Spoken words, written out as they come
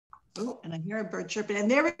Oh, and I hear a bird chirping. And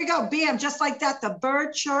there we go. Bam, just like that. The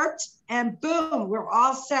bird chirped and boom, we're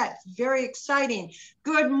all set. Very exciting.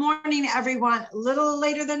 Good morning, everyone. A little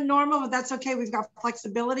later than normal, but that's okay. We've got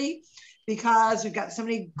flexibility because we've got so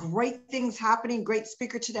many great things happening. Great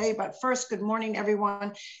speaker today. But first, good morning,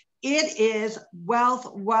 everyone. It is Wealth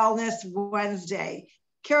Wellness Wednesday.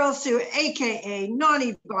 Carol Sue, AKA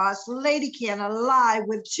Naughty Boss, Lady Canna, live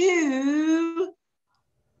with two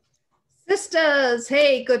Sisters.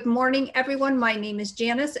 Hey, good morning, everyone. My name is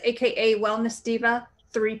Janice, AKA Wellness Diva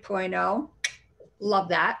 3.0. Love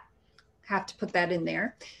that. Have to put that in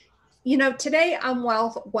there. You know, today on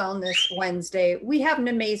Wealth Wellness Wednesday, we have an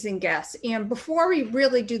amazing guest. And before we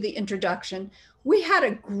really do the introduction, we had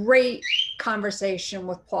a great conversation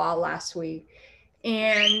with Paul last week.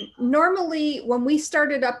 And normally when we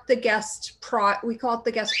started up the we call it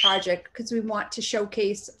the guest project because we want to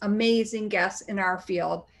showcase amazing guests in our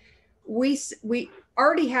field. We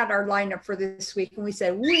already had our lineup for this week and we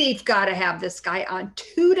said, we've got to have this guy on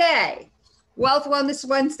today, Wealth Wellness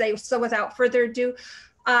Wednesday. So without further ado,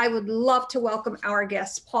 I would love to welcome our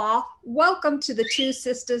guest, Paul. Welcome to the Two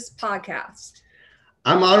Sistas podcast.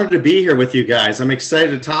 I'm honored to be here with you guys. I'm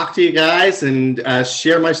excited to talk to you guys and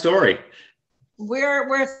share my story.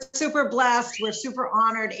 We're super blessed. We're super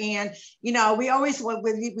honored. And, you know, we always,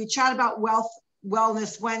 we chat about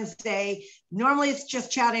Wellness Wednesday. Normally it's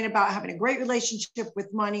just chatting about having a great relationship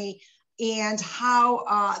with money and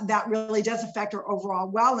how that really does affect our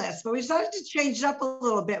overall wellness. But we decided to change it up a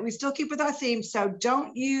little bit. We still keep with our theme. So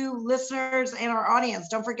don't you listeners and our audience,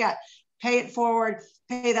 don't forget, pay it forward,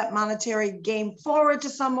 pay that monetary gain forward to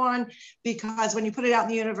someone, because when you put it out in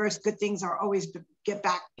the universe, good things are always get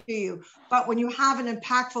back to you. But when you have an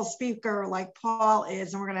impactful speaker like Paul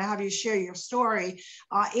is, and we're going to have you share your story,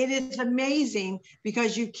 it is amazing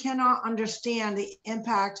because you cannot understand the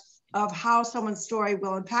impact of how someone's story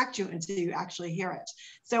will impact you until you actually hear it.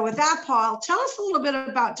 So with that, Paul, tell us a little bit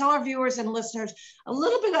about, tell our viewers and listeners a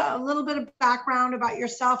little bit of background about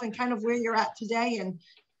yourself and kind of where you're at today. And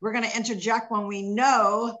we're going to interject when we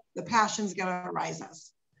know the passion's going to rise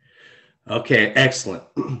us. Okay, excellent.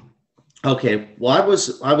 Okay, well,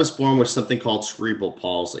 I was born with something called cerebral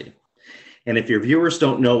palsy. And if your viewers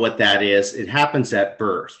don't know what that is, it happens at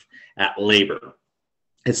birth, at labor.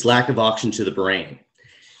 It's lack of oxygen to the brain.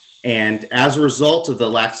 And as a result of the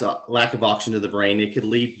lack of oxygen to the brain, it could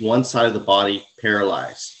leave one side of the body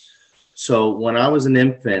paralyzed. So when I was an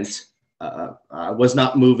infant, I was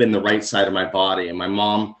not moving the right side of my body. And my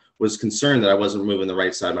mom was concerned that I wasn't moving the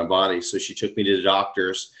right side of my body. So she took me to the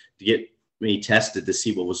doctors to get me tested to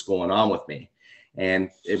see what was going on with me. And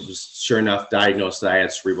it was sure enough diagnosed that I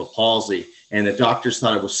had cerebral palsy. And the doctors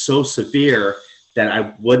thought it was so severe that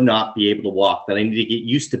I would not be able to walk, that I needed to get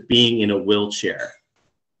used to being in a wheelchair.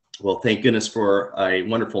 Well, thank goodness for a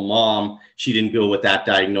wonderful mom. She didn't go with that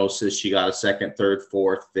diagnosis. She got a second, third,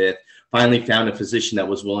 fourth, fifth, finally found a physician that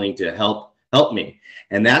was willing to help me.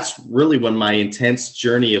 And that's really when my intense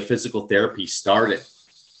journey of physical therapy started.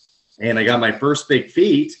 And I got my first big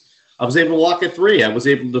feat. I was able to walk at 3. I was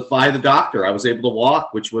able to defy the doctor. I was able to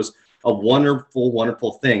walk, which was a wonderful,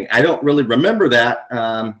 wonderful thing. I don't really remember that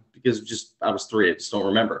because I was 3. I just don't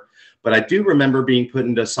remember. But I do remember being put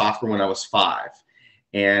into soccer when I was 5.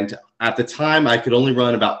 And at the time, I could only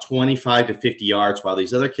run about 25 to 50 yards while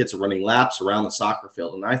these other kids are running laps around the soccer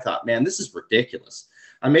field. And I thought, man, this is ridiculous.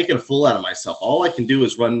 I'm making a fool out of myself. All I can do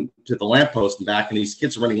is run to the lamppost and back, and these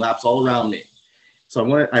kids are running laps all around me. So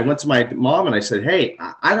I went to my mom and I said, hey,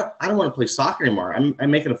 I don't want to play soccer anymore.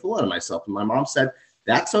 I'm making a fool out of myself. And my mom said,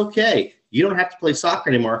 that's okay. You don't have to play soccer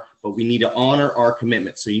anymore, but we need to honor our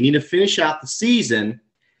commitment. So you need to finish out the season.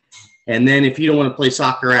 And then if you don't want to play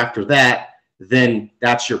soccer after that, then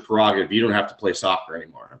that's your prerogative. You don't have to play soccer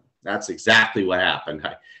anymore. That's exactly what happened.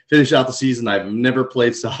 I finished out the season. I've never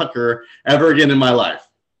played soccer ever again in my life.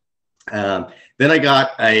 Then I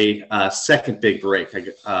got a second big break.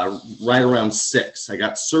 Right around 6, I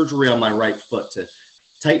got surgery on my right foot to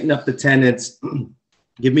tighten up the tendons,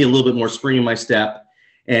 give me a little bit more spring in my step,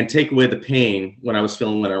 and take away the pain when I was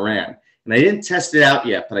feeling when I ran. And I didn't test it out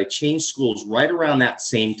yet, but I changed schools right around that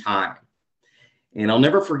same time. And I'll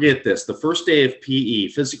never forget this. The first day of PE,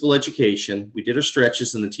 physical education, we did our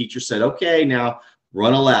stretches, and the teacher said, okay, now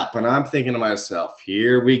run a lap. And I'm thinking to myself,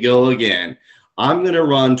 here we go again. I'm going to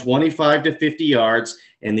run 25 to 50 yards,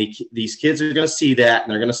 and these kids are going to see that,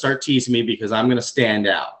 and they're going to start teasing me because I'm going to stand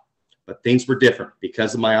out. But things were different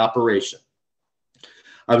because of my operation.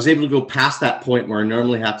 I was able to go past that point where I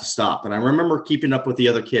normally have to stop. And I remember keeping up with the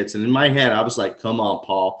other kids. And in my head, I was like, come on,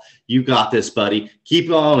 Paul, you got this, buddy. Keep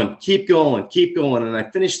going, keep going, keep going. And I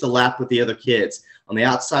finished the lap with the other kids. On the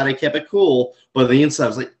outside, I kept it cool. But on the inside, I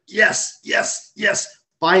was like, yes, yes, yes.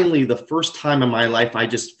 Finally, the first time in my life, I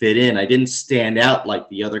just fit in. I didn't stand out like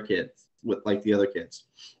the other kids,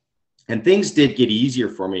 And things did get easier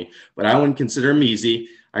for me, but I wouldn't consider them easy.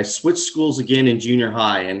 I switched schools again in junior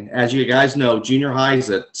high. And as you guys know, junior high is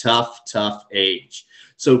a tough, tough age.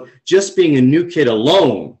 So just being a new kid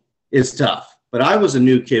alone is tough. But I was a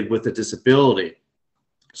new kid with a disability.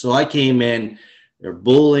 So I came in, they're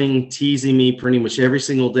bullying, teasing me pretty much every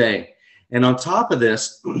single day. And on top of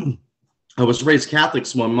this, I was raised Catholic,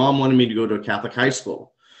 so my mom wanted me to go to a Catholic high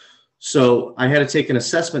school. So I had to take an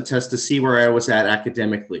assessment test to see where I was at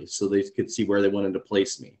academically so they could see where they wanted to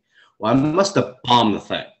place me. Well, I must have bombed the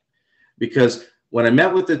thing, because when I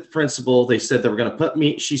met with the principal, they said they were going to put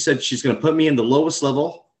me, she said she's going to put me in the lowest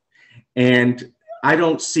level, and I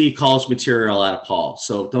don't see college material out of Paul,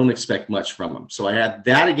 so don't expect much from him. So I had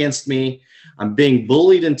that against me. I'm being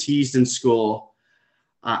bullied and teased in school.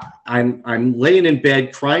 I'm laying in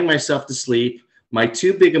bed crying myself to sleep. My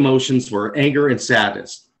two big emotions were anger and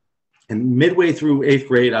sadness. And midway through 8th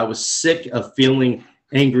grade, I was sick of feeling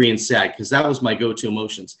angry and sad because that was my go-to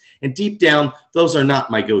emotions. And deep down, those are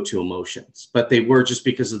not my go-to emotions, but they were just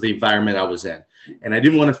because of the environment I was in. And I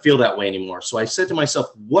didn't want to feel that way anymore. So I said to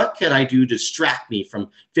myself, what can I do to distract me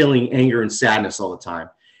from feeling anger and sadness all the time?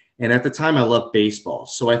 And at the time, I loved baseball.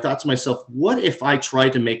 So I thought to myself, what if I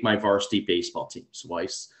tried to make my varsity baseball team?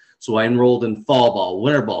 So I enrolled in fall ball,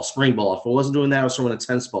 winter ball, spring ball. If I wasn't doing that, I was throwing a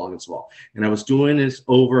tennis ball against the wall. And I was doing this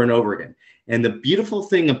over and over again. And the beautiful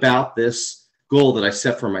thing about this goal that I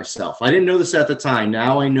set for myself, I didn't know this at the time.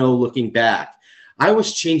 Now I know looking back, I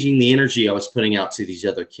was changing the energy I was putting out to these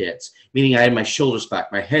other kids, meaning I had my shoulders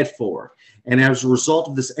back, my head forward. And as a result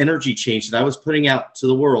of this energy change that I was putting out to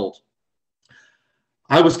the world,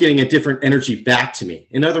 I was getting a different energy back to me.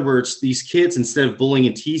 In other words, these kids, instead of bullying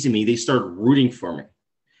and teasing me, they started rooting for me.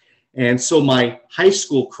 And so my high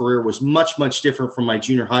school career was much, much different from my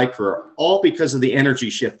junior high career, all because of the energy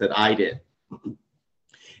shift that I did. And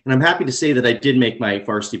I'm happy to say that I did make my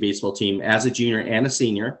varsity baseball team as a junior and a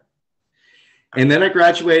senior. And then I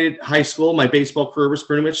graduated high school. My baseball career was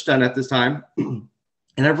pretty much done at this time. And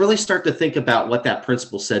I really start to think about what that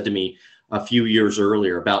principal said to me a few years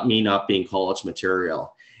earlier about me not being college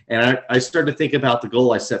material. And I started to think about the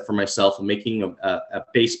goal I set for myself of making a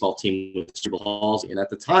baseball team with cerebral palsy. And at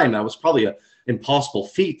the time, that was probably an impossible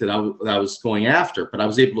feat that I was going after, but I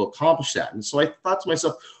was able to accomplish that. And so I thought to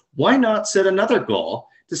myself, why not set another goal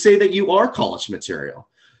to say that you are college material?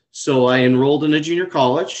 So I enrolled in a junior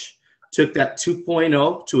college, took that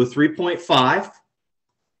 2.0 to a 3.5,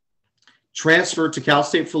 transferred to Cal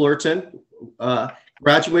State Fullerton,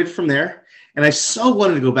 graduated from there. And I so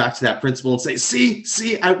wanted to go back to that principal and say,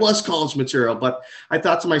 see, I was college material. But I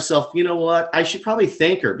thought to myself, you know what? I should probably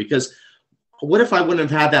thank her, because what if I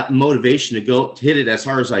wouldn't have had that motivation to go hit it as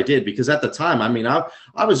hard as I did? Because at the time, I mean, I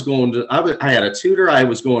had a tutor. I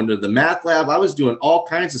was going to the math lab. I was doing all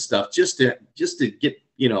kinds of stuff just to get,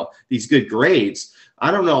 these good grades.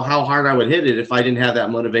 I don't know how hard I would hit it if I didn't have that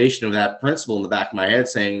motivation of that principal in the back of my head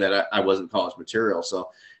saying that I wasn't college material. So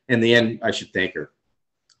in the end, I should thank her.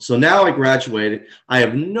 So now I graduated. I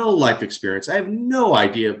have no life experience. I have no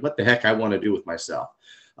idea what the heck I want to do with myself.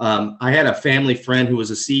 I had a family friend who was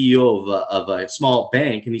a CEO of a small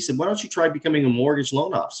bank, and he said, why don't you try becoming a mortgage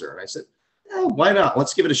loan officer? And I said, oh, why not?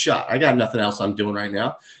 Let's give it a shot. I got nothing else I'm doing right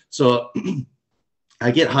now. So I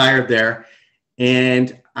get hired there,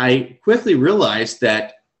 and I quickly realized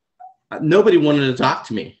that nobody wanted to talk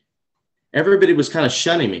to me. Everybody was kind of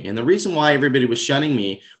shunning me. And the reason why everybody was shunning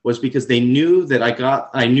me was because they knew that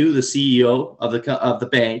I knew the CEO of the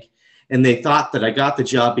bank, and they thought that I got the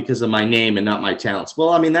job because of my name and not my talents.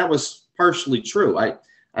 Well, I mean, that was partially true.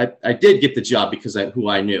 I did get the job because of who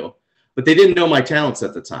I knew, but they didn't know my talents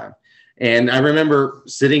at the time. And I remember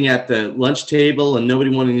sitting at the lunch table and nobody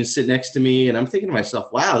wanting to sit next to me. And I'm thinking to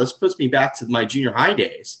myself, wow, this puts me back to my junior high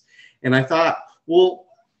days. And I thought, well,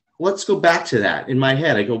 let's go back to that. In my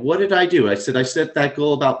head, I go, what did I do? I said, I set that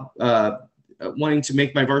goal about wanting to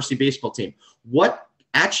make my varsity baseball team. What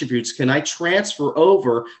attributes can I transfer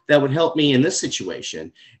over that would help me in this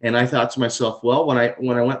situation? And I thought to myself, well, when I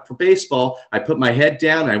went for baseball, I put my head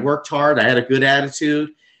down, I worked hard, I had a good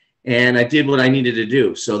attitude, and I did what I needed to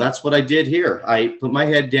do. So that's what I did here. I put my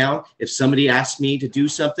head down. If somebody asked me to do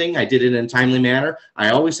something, I did it in a timely manner.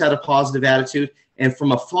 I always had a positive attitude. And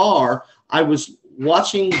from afar, I was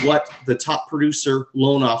watching what the top producer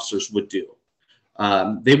loan officers would do.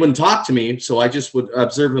 They wouldn't talk to me, so I just would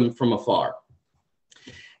observe them from afar.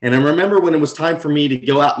 And I remember when it was time for me to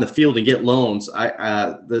go out in the field and get loans,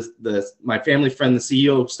 my family friend, the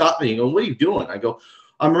CEO, stopped me and go, what are you doing? I go,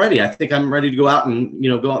 I'm ready. I think I'm ready to go out and,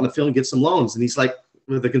 go out in the field and get some loans. And he's like,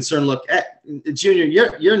 with a concerned look, Junior,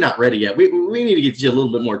 you're not ready yet. We need to get you a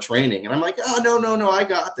little bit more training. And I'm like, oh, no, I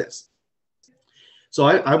got this. So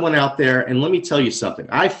I went out there, and let me tell you something.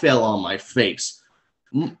 I fell on my face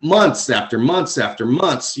months after months after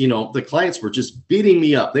months. You know, the clients were just beating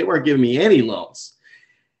me up. They weren't giving me any loans.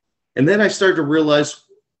 And then I started to realize,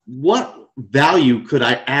 what value could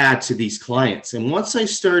I add to these clients? And once I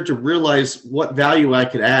started to realize what value I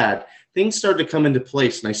could add, things started to come into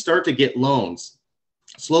place, and I started to get loans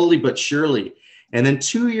slowly but surely. And then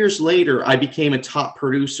 2 years later, I became a top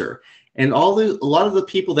producer. And a lot of the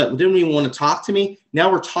people that didn't even want to talk to me now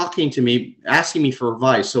were talking to me, asking me for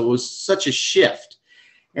advice. So it was such a shift.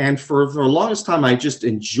 And for the longest time, I just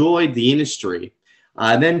enjoyed the industry.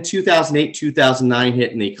 Then 2008, 2009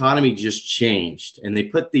 hit, and the economy just changed. And they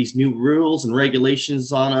put these new rules and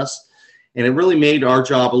regulations on us. And it really made our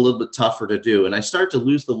job a little bit tougher to do. And I started to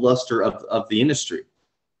lose the luster of the industry.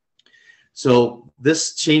 So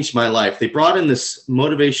this changed my life. They brought in this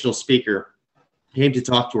motivational speaker, came to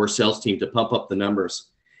talk to our sales team to pump up the numbers.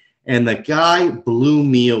 And the guy blew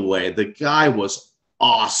me away. The guy was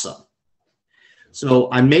awesome. So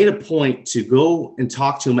I made a point to go and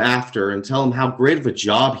talk to him after and tell him how great of a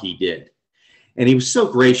job he did. And he was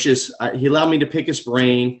so gracious. He allowed me to pick his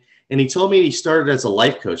brain. And he told me he started as a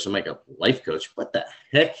life coach. I'm like, a life coach? What the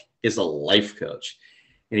heck is a life coach?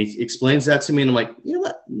 And he explains that to me. And I'm like, you know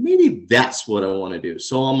what? Maybe that's what I want to do.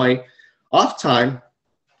 So on my off time,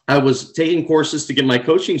 I was taking courses to get my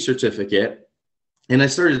coaching certificate. And I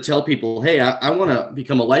started to tell people, hey, I want to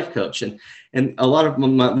become a life coach. And a lot of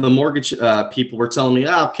the mortgage people were telling me,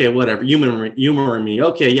 oh, okay, whatever, humoring me.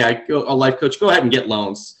 Okay, yeah, a life coach, go ahead and get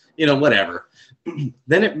loans, you know, whatever.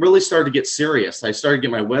 Then it really started to get serious. I started to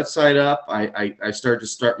get my website up. I started to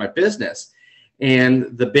start my business.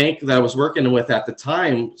 And the bank that I was working with at the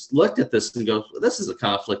time looked at this and goes, well, this is a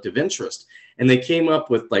conflict of interest. And they came up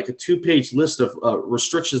with like a 2-page list of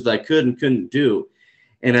restrictions that I could and couldn't do.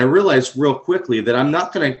 And I realized real quickly that I'm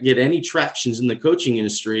not going to get any tractions in the coaching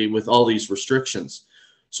industry with all these restrictions.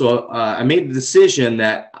 So I made the decision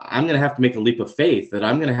that I'm going to have to make a leap of faith, that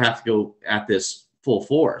I'm going to have to go at this full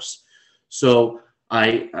force. So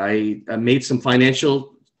I made some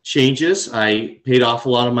financial changes. I paid off a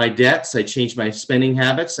lot of my debts. I changed my spending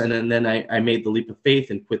habits. And then I made the leap of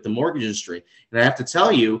faith and quit the mortgage industry. And I have to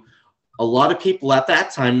tell you, a lot of people at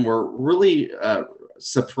that time were really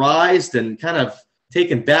surprised and kind of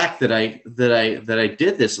taken back that I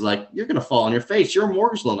did this. Like, you're going to fall on your face. You're a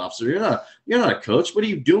mortgage loan officer. You're not a coach. What are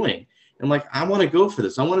you doing? And I'm like, I want to go for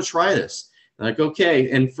this. I want to try this. And like,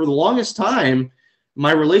 okay. And for the longest time,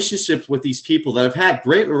 my relationships with these people that I've had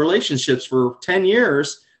great relationships for 10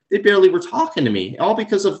 years, they barely were talking to me, all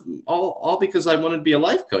because I wanted to be a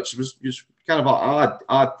life coach. It was just kind of an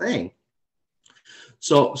odd thing.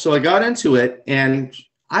 So I got into it, and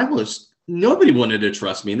nobody wanted to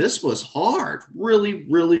trust me. This was hard, really,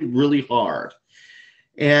 really, really hard.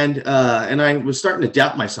 And I was starting to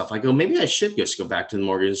doubt myself. I go, maybe I should just go back to the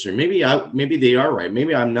mortgage industry. Maybe they are right.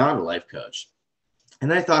 Maybe I'm not a life coach.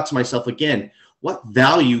 And I thought to myself again, what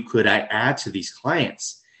value could I add to these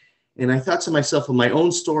clients? And I thought to myself of my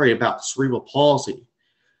own story about cerebral palsy.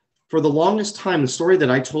 For the longest time, the story that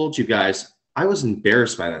I told you guys, I was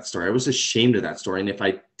embarrassed by that story. I was ashamed of that story. And if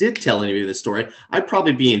I did tell anybody this story, I'd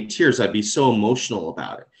probably be in tears. I'd be so emotional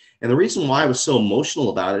about it. And the reason why I was so emotional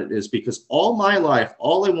about it is because all my life,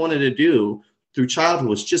 all I wanted to do through childhood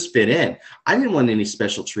was just fit in. I didn't want any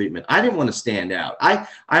special treatment. I didn't want to stand out. I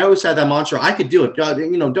always had that mantra, I could do it. God,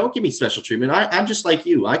 don't give me special treatment. I'm just like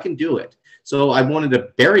you. I can do it. So I wanted to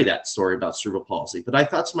bury that story about cerebral palsy. But I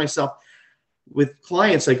thought to myself, with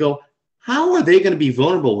clients, I go, how are they going to be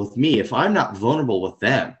vulnerable with me if I'm not vulnerable with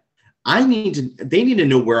them? They need to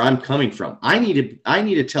know where I'm coming from. I need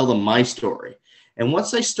to tell them my story. And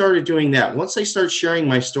once I started doing that, once I started sharing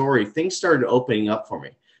my story, things started opening up for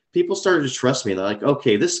me. People started to trust me. They're like,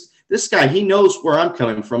 okay, this guy, he knows where I'm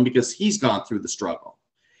coming from because he's gone through the struggle.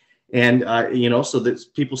 And, so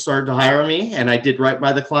that people started to hire me, and I did right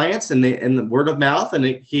by the clients, and the word of mouth, and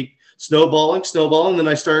it keep snowballing. And then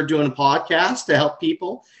I started doing a podcast to help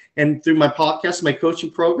people. And through my podcast, my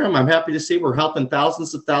coaching program, I'm happy to say we're helping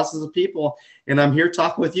thousands of people. And I'm here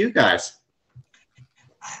talking with you guys.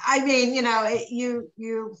 I mean,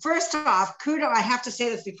 you first off, kudos. I have to say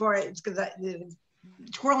this before it's because it's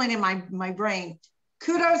twirling in my brain.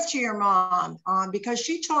 Kudos to your mom because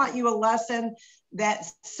she taught you a lesson that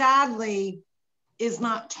sadly is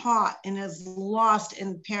not taught and is lost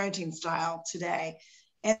in parenting style today.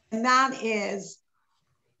 And that is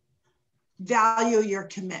value your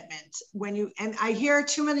commitment. And I hear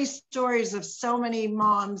too many stories of so many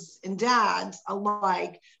moms and dads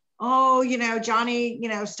alike. oh, Johnny,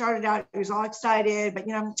 started out, he was all excited, but,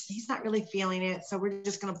 he's not really feeling it. So we're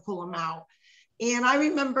just going to pull him out. And I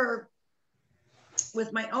remember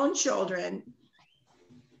with my own children,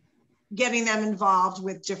 getting them involved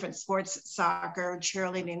with different sports, soccer,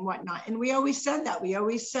 cheerleading, and whatnot. And we always said that. We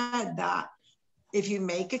always said that if you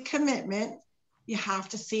make a commitment, you have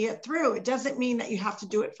to see it through. It doesn't mean that you have to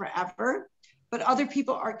do it forever, but other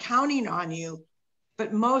people are counting on you.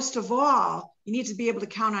 But most of all, you need to be able to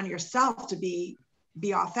count on yourself to be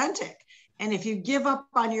authentic. And if you give up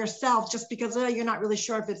on yourself just because you're not really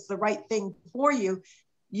sure if it's the right thing for you,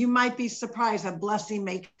 you might be surprised a blessing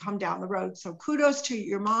may come down the road. So kudos to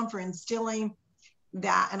your mom for instilling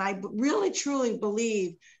that. And I really, truly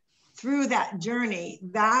believe through that journey,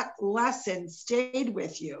 that lesson stayed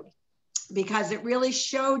with you because it really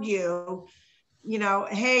showed you,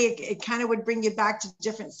 hey, it kind of would bring you back to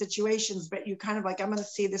different situations, but you kind of like, I'm going to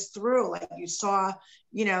see this through. Like you saw,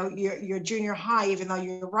 your junior high, even though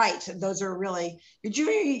you're right. Those are really,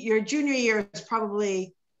 your junior year is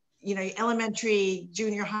probably, elementary,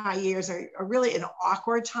 junior high years are really an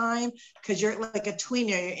awkward time because you're like a tweener,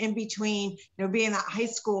 you're in between, being that high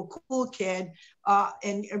school cool kid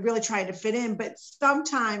and really trying to fit in. But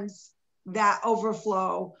sometimes that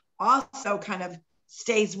overflow also kind of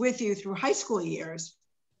stays with you through high school years.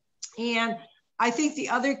 And I think the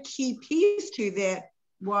other key piece to that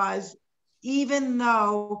was, even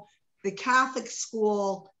though the Catholic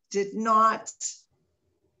school did not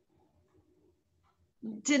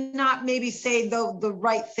maybe say the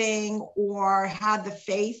right thing or had the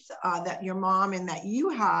faith that your mom and that you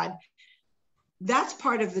had, that's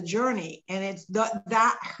part of the journey. And it's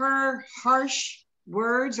that her harsh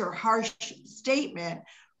words or harsh statement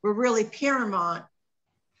were really paramount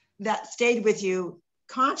that stayed with you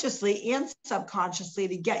consciously and subconsciously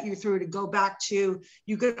to get you through, to go back to,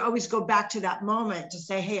 you could always go back to that moment to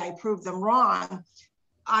say, hey, I proved them wrong.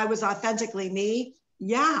 I was authentically me.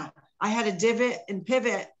 Yeah, I had a divot and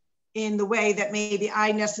pivot in the way that maybe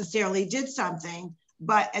I necessarily did something,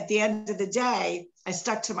 but at the end of the day, I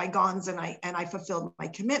stuck to my guns and I fulfilled my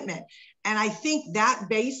commitment. And I think that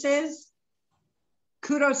basis,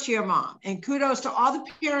 kudos to your mom and kudos to all the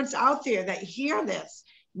parents out there that hear this.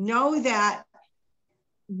 Know that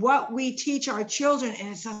what we teach our children,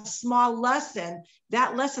 and it's a small lesson,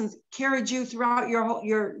 that lesson's carried you throughout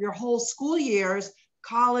your whole school years,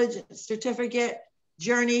 college, certificate,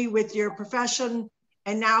 journey with your profession,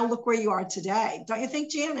 and now look where you are today. Don't you think,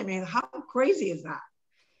 Jan? I mean, how crazy is that?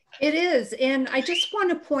 It is. And I just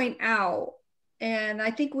want to point out, and I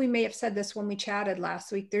think we may have said this when we chatted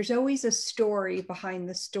last week, there's always a story behind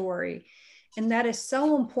the story. And that is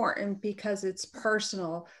so important because it's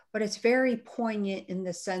personal, but it's very poignant in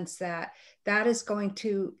the sense that that is going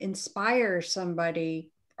to inspire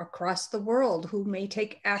somebody across the world who may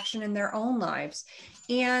take action in their own lives.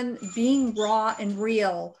 And being raw and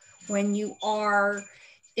real when you are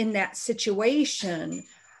in that situation,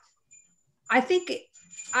 I think,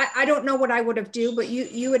 I don't know what I would have do, but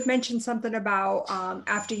you had mentioned something about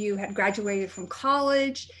after you had graduated from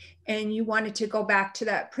college and you wanted to go back to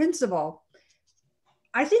that principal.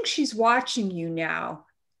 I think she's watching you now.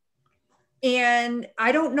 And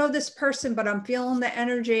I don't know this person, but I'm feeling the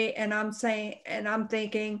energy and I'm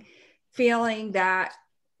thinking, feeling that,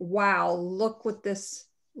 wow, look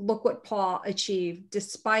what Paul achieved,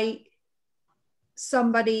 despite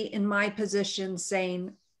somebody in my position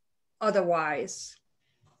saying otherwise.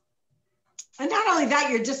 And not only that,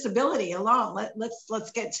 your disability alone,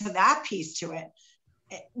 let's get to that piece to it.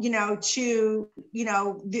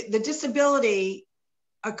 The disability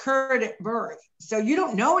occurred at birth. So you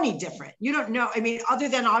don't know any different. You don't know, other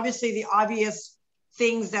than obviously the obvious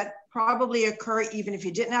things that probably occur even if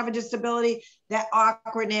you didn't have a disability, that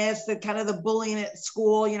awkwardness, the kind of the bullying at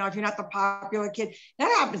school, if you're not the popular kid,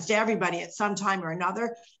 that happens to everybody at some time or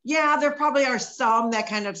another. Yeah, there probably are some that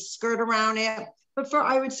kind of skirt around it, but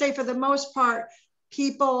I would say for the most part,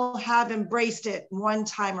 people have embraced it one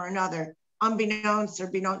time or another, unbeknownst or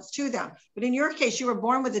beknownst to them. But in your case, you were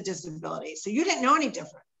born with a disability. So you didn't know any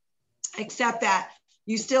different, except that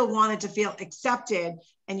you still wanted to feel accepted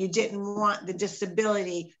and you didn't want the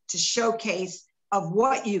disability to showcase of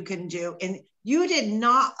what you can do. And you did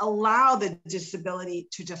not allow the disability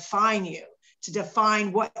to define you, to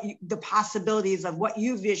define the possibilities of what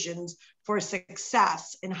you visioned for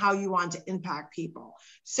success and how you want to impact people.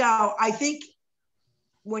 So I think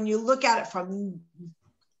when you look at it from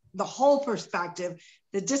the whole perspective,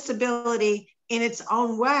 the disability in its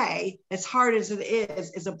own way, as hard as it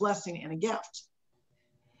is a blessing and a gift.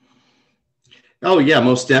 Oh yeah,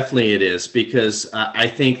 most definitely it is, because I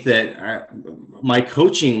think that my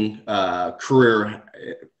coaching career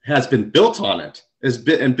has been built on it,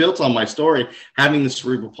 and built on my story, having the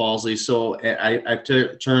cerebral palsy. So I've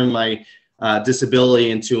turned my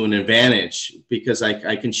disability into an advantage, because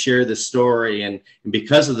I can share this story, and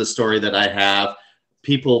because of the story that I have,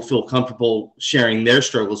 people feel comfortable sharing their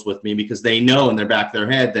struggles with me, because they know in their back of their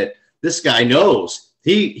head that this guy knows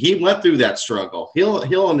he went through that struggle.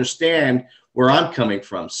 He'll understand where I'm coming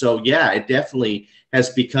from. So yeah, it definitely has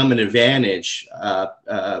become an advantage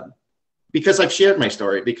because I've shared my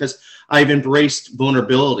story, because I've embraced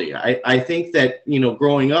vulnerability. I think that,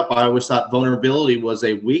 growing up, I always thought vulnerability was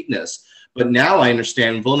a weakness, but now I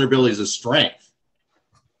understand vulnerability is a strength.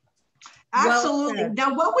 Absolutely. Well,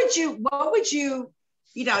 now, what would you,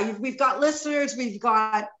 we've got listeners, we've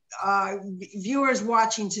got viewers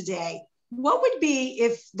watching today. What would be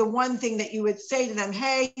if the one thing that you would say to them,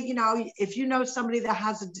 hey, if you know somebody that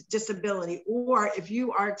has a disability, or if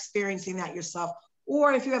you are experiencing that yourself,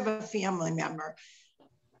 or if you have a family member,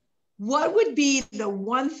 what would be the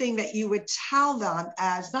one thing that you would tell them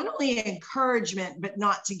as not only encouragement, but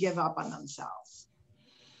not to give up on themselves?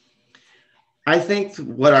 I think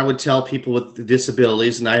what I would tell people with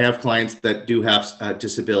disabilities, and I have clients that do have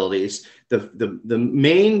disabilities, the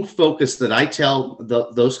main focus that I tell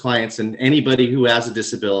those clients and anybody who has a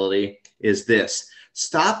disability is this: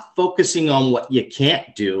 stop focusing on what you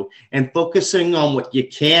can't do and focusing on what you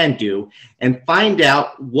can do, and find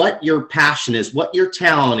out what your passion is, what your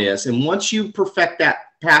talent is. And once you perfect that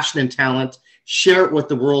passion and talent, share it with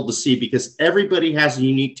the world to see, because everybody has a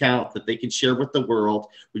unique talent that they can share with the world.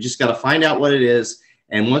 We just got to find out what it is.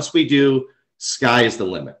 And once we do, sky is the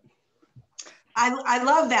limit. I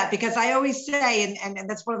love that, because I always say, and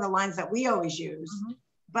that's one of the lines that we always use. Mm-hmm.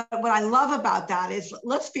 But what I love about that is,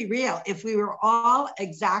 let's be real. If we were all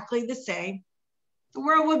exactly the same, the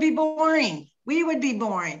world would be boring. We would be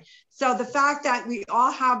boring. So the fact that we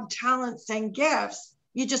all have talents and gifts,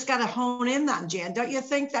 you just got to hone in on, Jan. Don't you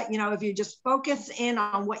think that, if you just focus in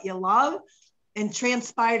on what you love and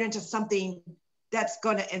transpire it into something that's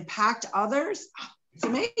going to impact others, it's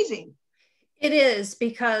amazing. It is,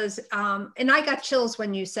 because, and I got chills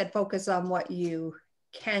when you said focus on what you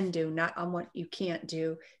can do, not on what you can't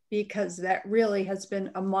do, because that really has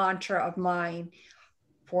been a mantra of mine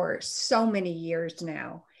for so many years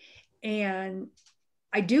now. And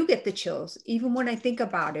I do get the chills, even when I think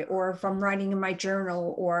about it, or if I'm writing in my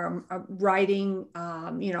journal, or I'm writing,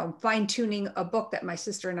 fine tuning a book that my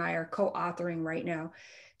sister and I are co-authoring right now.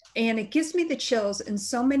 And it gives me the chills in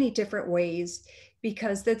so many different ways,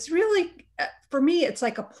 because that's really, for me, it's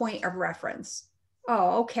like a point of reference.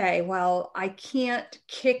 Oh, okay, well, I can't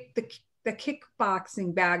kick the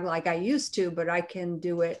kickboxing bag like I used to, but I can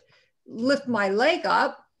do it, lift my leg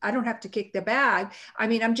up. I don't have to kick the bag. I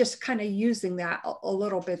mean, I'm just kind of using that a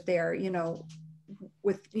little bit there,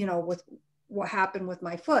 with what happened with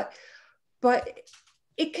my foot. But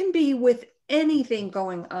it can be with anything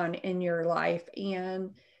going on in your life.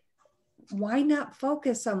 And why not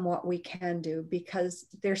focus on what we can do? Because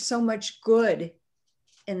there's so much good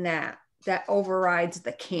in that overrides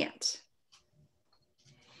the can't.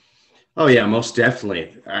 Oh yeah, most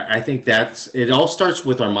definitely. I think it all starts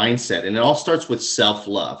with our mindset, and it all starts with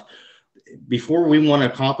self-love. Before we want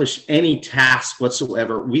to accomplish any task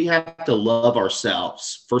whatsoever, we have to love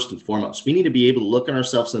ourselves first and foremost. We need to be able to look at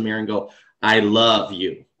ourselves in the mirror and go, I love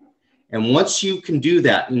you. And once you can do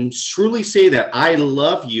that and truly say that, I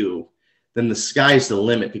love you, then the sky's the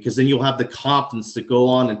limit, because then you'll have the confidence to go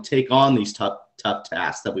on and take on these tough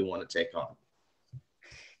tasks that we want to take on.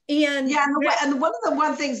 And yeah, and one of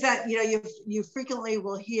the things that you frequently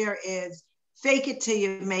will hear is fake it till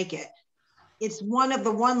you make it. It's one of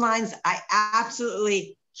the one lines I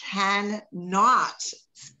absolutely cannot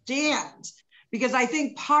stand, because I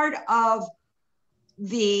think part of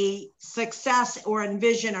the success or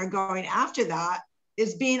envision or going after that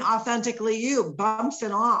is being authentically you, bumps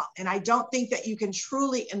and all. And I don't think that you can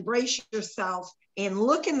truly embrace yourself and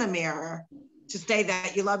look in the mirror to say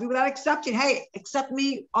that you love you without accepting, hey, accept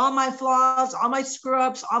me, all my flaws, all my screw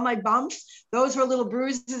ups, all my bumps. Those were little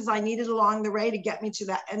bruises I needed along the way to get me to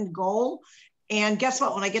that end goal. And guess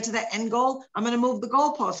what? When I get to that end goal, I'm going to move the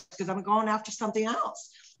goalpost, because I'm going after something else.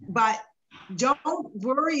 But don't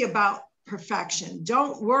worry about perfection.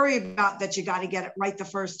 Don't worry about that you got to get it right the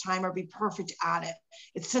first time or be perfect at it.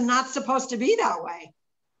 It's not supposed to be that way.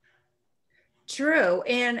 True.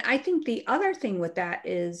 And I think the other thing with that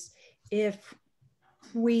is, if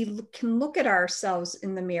we can look at ourselves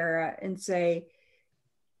in the mirror and say,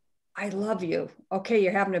 I love you. Okay,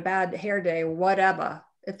 you're having a bad hair day, whatever.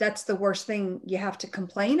 If that's the worst thing you have to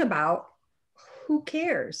complain about, who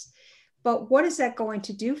cares? But what is that going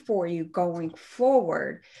to do for you going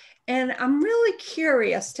forward? And I'm really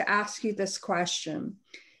curious to ask you this question.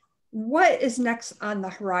 What is next on the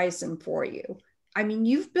horizon for you? I mean,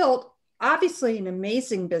 you've built obviously an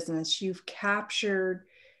amazing business. You've captured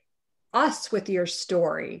us with your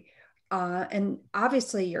story, and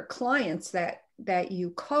obviously your clients that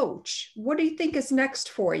you coach. What do you think is next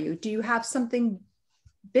for you? Do you have something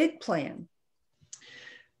big planned?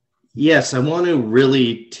 Yes, I want to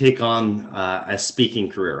really take on a speaking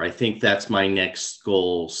career. I think that's my next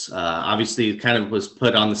goals. Obviously, it kind of was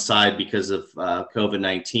put on the side because of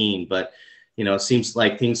COVID-19, but it seems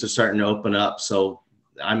like things are starting to open up. So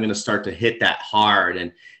I'm going to start to hit that hard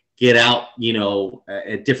and get out,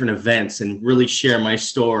 at different events and really share my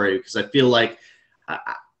story, because I feel like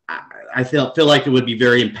I feel like it would be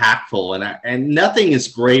very impactful, and nothing is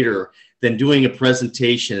greater than doing a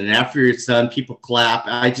presentation, and after it's done, people clap.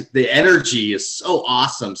 The energy is so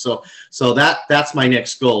awesome. So that's my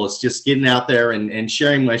next goal, is just getting out there and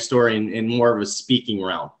sharing my story in more of a speaking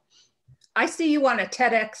realm. I see you on a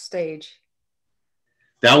TEDx stage.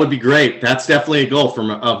 That would be great. That's definitely a goal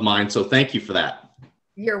of mine. So thank you for that.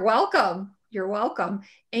 You're welcome. You're welcome.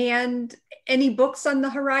 And any books on the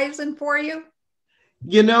horizon for you?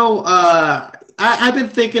 I've been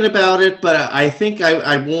thinking about it, but I think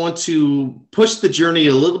I want to push the journey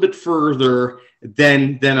a little bit further.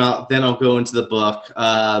 Then I'll go into the book.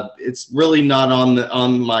 It's really not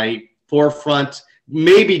on my forefront.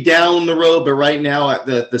 Maybe down the road, but right now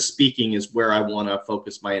the speaking is where I want to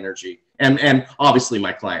focus my energy, and obviously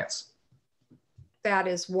my clients. That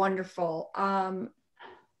is wonderful.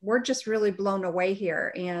 We're just really blown away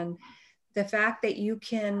here, and the fact that you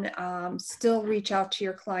can still reach out to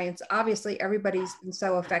your clients. Obviously, everybody's been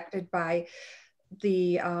so affected by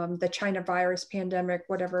the China virus pandemic,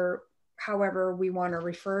 however we want to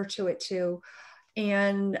refer to it to.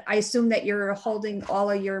 And I assume that you're holding all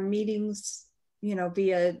of your meetings,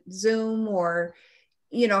 via Zoom, or,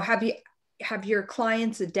 have your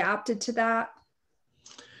clients adapted to that?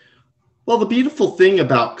 Well, the beautiful thing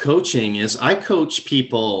about coaching is I coach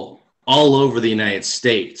people all over the United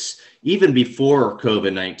States, even before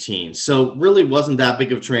COVID-19. So really wasn't that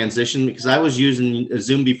big of a transition, because I was using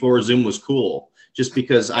Zoom before Zoom was cool, just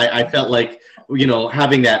because I felt like,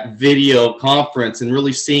 having that video conference and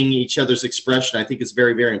really seeing each other's expression, I think is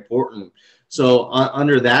very, very important. So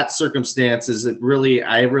under that circumstances, I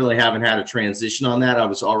really haven't had a transition on that. I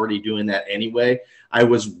was already doing that anyway. I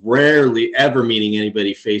was rarely ever meeting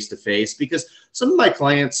anybody face to face, because some of my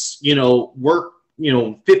clients, work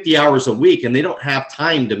 50 hours a week, and they don't have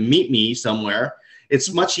time to meet me somewhere.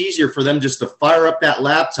 It's much easier for them just to fire up that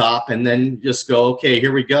laptop and then just go, okay,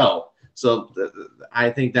 here we go. So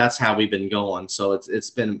I think that's how we've been going. So it's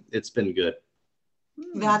been good.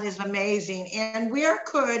 That is amazing. And where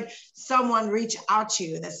could someone reach out to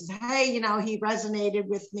you that says, hey, he resonated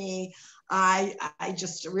with me. I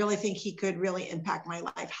just really think he could really impact my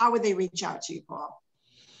life. How would they reach out to you, Paul?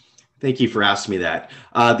 Thank you for asking me that.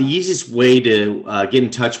 The easiest way to get in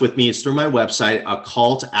touch with me is through my website,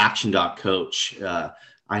 ACallToAction.coach.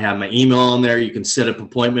 I have my email on there. You can set up an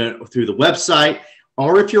appointment through the website,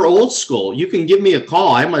 or if you're old school, you can give me a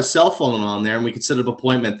call. I have my cell phone on there, and we can set up an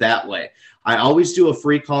appointment that way. I always do a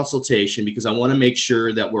free consultation, because I want to make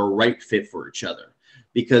sure that we're a right fit for each other.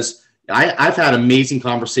 Because I've had amazing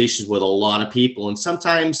conversations with a lot of people, and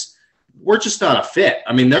sometimes we're just not a fit.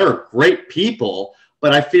 I mean, they're great people,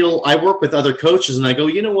 but I feel I work with other coaches and I go,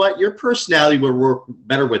 you know what, your personality would work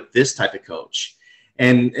better with this type of coach.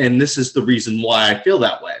 And this is the reason why I feel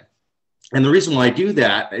that way. And the reason why I do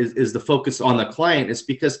that is the focus on the client, is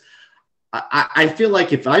because I feel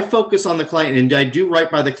like if I focus on the client and I do right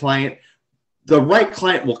by the client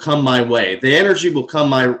will come my way. The energy will come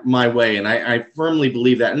my way. And I firmly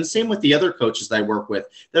believe that. And the same with the other coaches that I work with.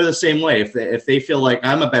 They're the same way. If they feel like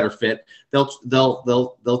I'm a better fit,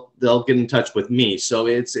 they'll get in touch with me. So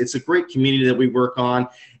it's a great community that we work on,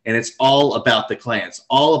 and it's all about the client. It's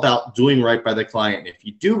all about doing right by the client. If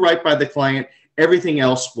you do right by the client, everything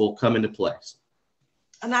else will come into place.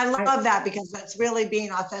 And I love that, because that's really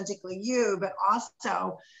being authentically you, but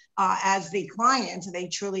also as the client, they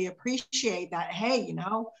truly appreciate that. Hey,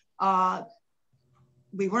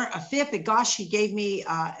 we weren't a fit, but gosh, he gave me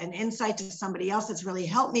an insight to somebody else that's really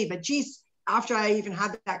helped me. But geez, after I even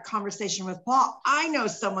had that conversation with Paul, I know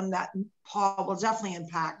someone that Paul will definitely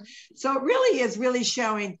impact. So it really is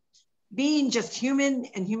showing being just human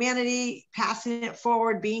and humanity, passing it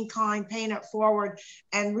forward, being kind, paying it forward,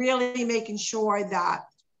 and really making sure that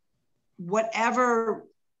whatever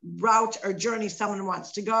route or journey someone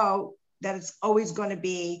wants to go, that it's always going to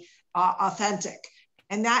be authentic.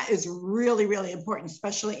 And that is really, really important,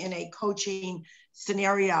 especially in a coaching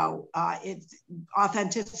scenario.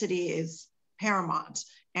 Authenticity is paramount.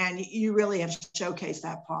 And you really have showcased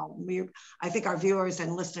that, Paul. I think our viewers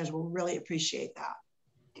and listeners will really appreciate that.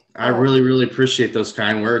 I really, really appreciate those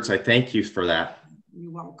kind words. I thank you for that.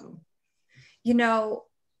 You're welcome. You know,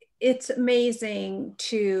 it's amazing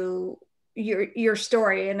to your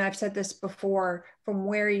story. And I've said this before, from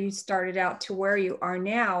where you started out to where you are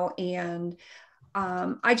now. And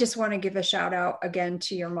I just want to give a shout out again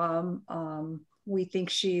to your mom. We think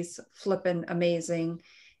she's flippin' amazing.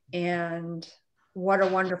 And what a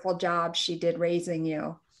wonderful job she did raising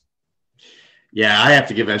you. Yeah, I have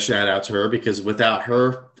to give a shout out to her, because without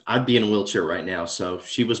her, I'd be in a wheelchair right now. So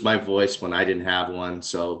she was my voice when I didn't have one.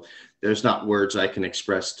 So there's not words I can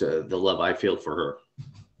express to the love I feel for her.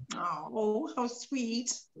 Oh, how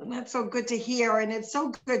sweet. And that's so good to hear. And it's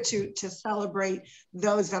so good to celebrate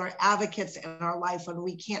those that are advocates in our life when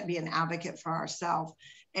we can't be an advocate for ourselves.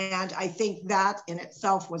 And I think that in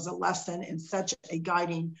itself was a lesson and such a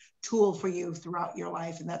guiding tool for you throughout your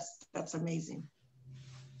life. And that's amazing.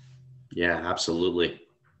 Yeah, absolutely.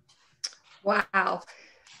 Wow.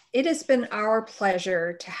 It has been our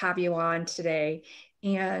pleasure to have you on today.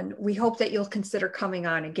 And we hope that you'll consider coming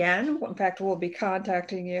on again. In fact, we'll be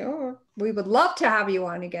contacting you. We would love to have you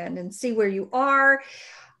on again and see where you are.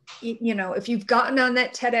 You know, if you've gotten on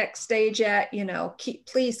that TEDx stage yet, you know,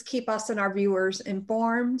 please keep us and our viewers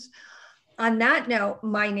informed. On that note,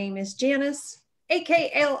 my name is Janice,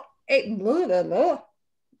 AKA,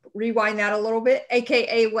 rewind that a little bit,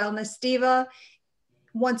 AKA Wellness Diva.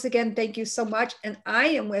 Once again, thank you so much. And I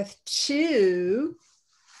am with Two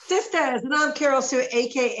Sisters, and I'm Carol Sue,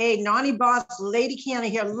 AKA Naughty Boss Lady Canna,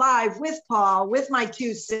 here live with Paul, with my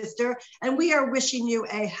two sister, and we are wishing you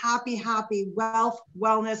a happy, happy Wealth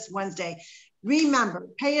Wellness Wednesday. Remember,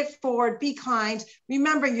 pay it forward, be kind.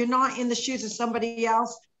 Remember, you're not in the shoes of somebody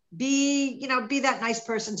else. Be that nice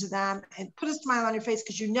person to them and put a smile on your face,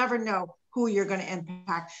 because you never know who you're going to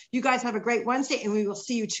impact. You guys have a great Wednesday, and we will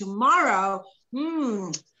see you tomorrow.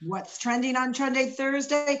 What's trending on Trending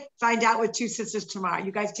Thursday? Find out with Two Sisters tomorrow.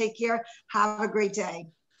 You guys take care. Have a great day.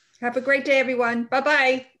 Have a great day, everyone.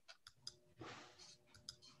 Bye-bye.